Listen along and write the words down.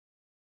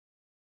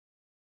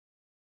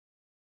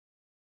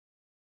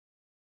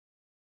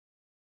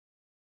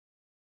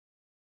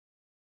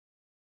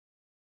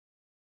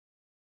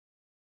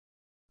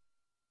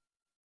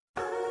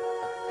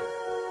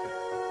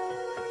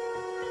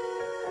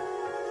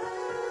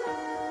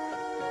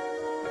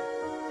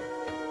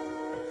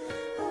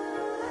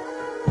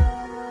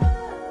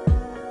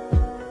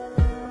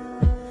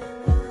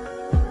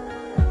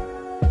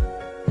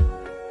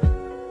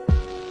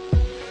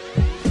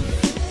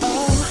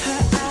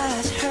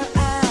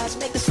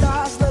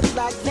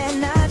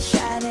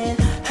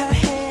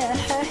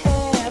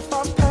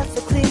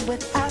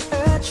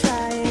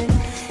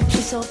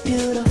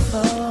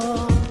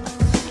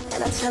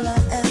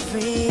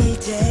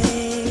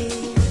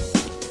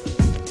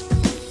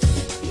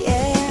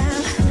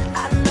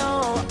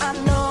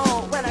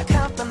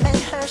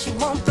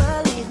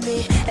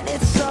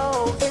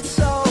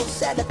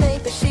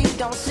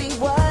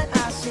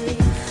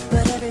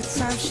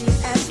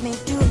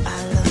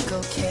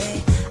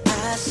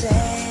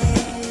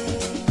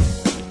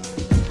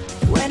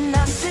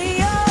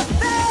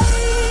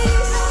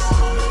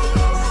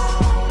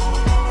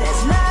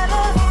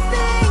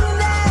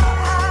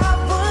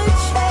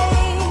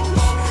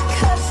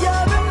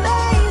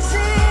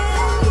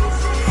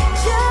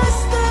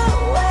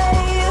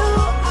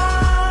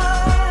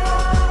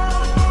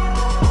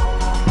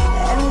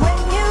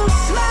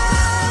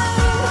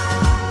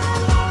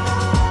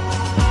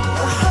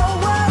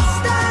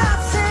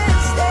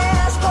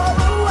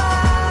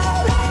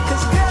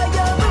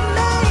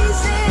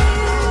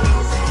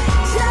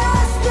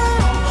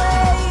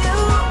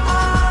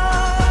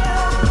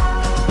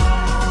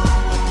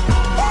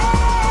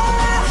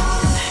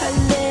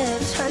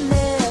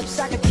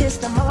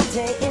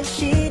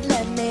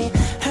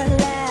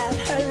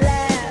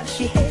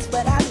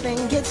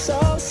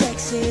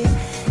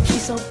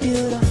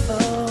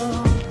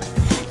beautiful,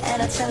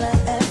 and I tell her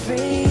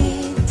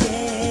every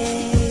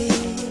day.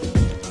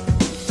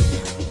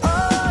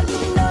 Oh,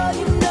 you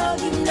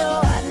know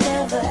I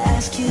never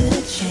ask you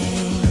to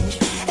change.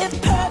 If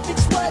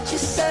perfect's what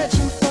you're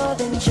searching for,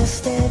 then just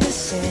stay the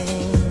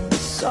same.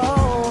 So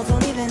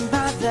don't even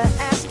bother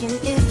asking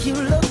if you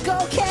look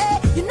okay.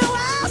 You know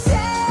I'll say,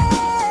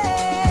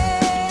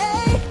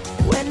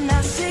 when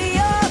I see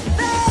your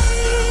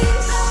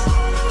face,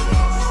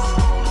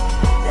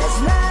 there's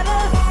not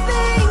a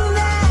thing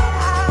that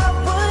I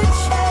would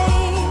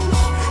change,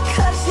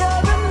 'cause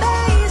you're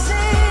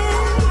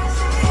amazing,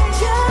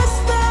 just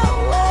the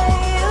way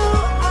you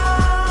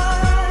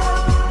are.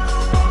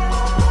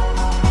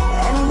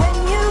 And when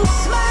you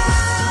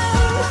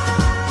smile,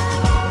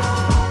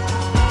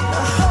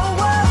 the whole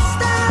world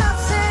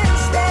stops and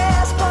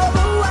stares for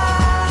a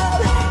while.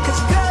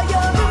 'Cause girl,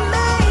 you're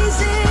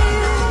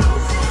amazing,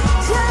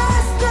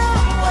 just the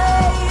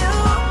way you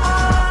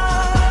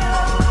are.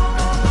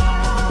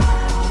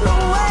 The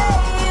way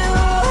you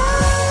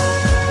are.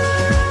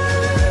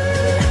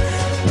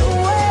 The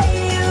way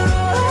you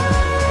are.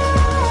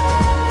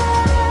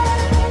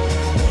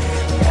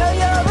 Girl,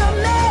 you're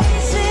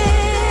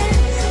amazing,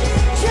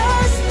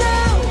 just the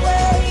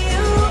way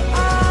you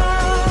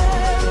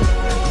are.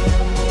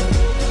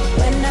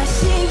 When I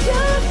see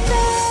your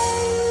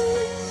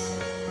face,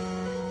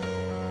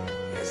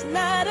 there's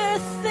not a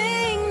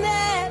thing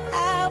that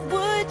I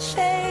would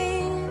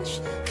change,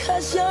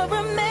 'cause you're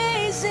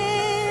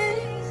amazing,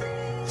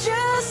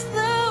 just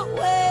the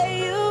way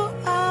you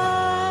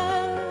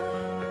are.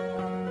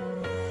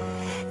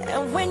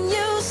 And when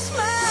you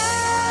smile,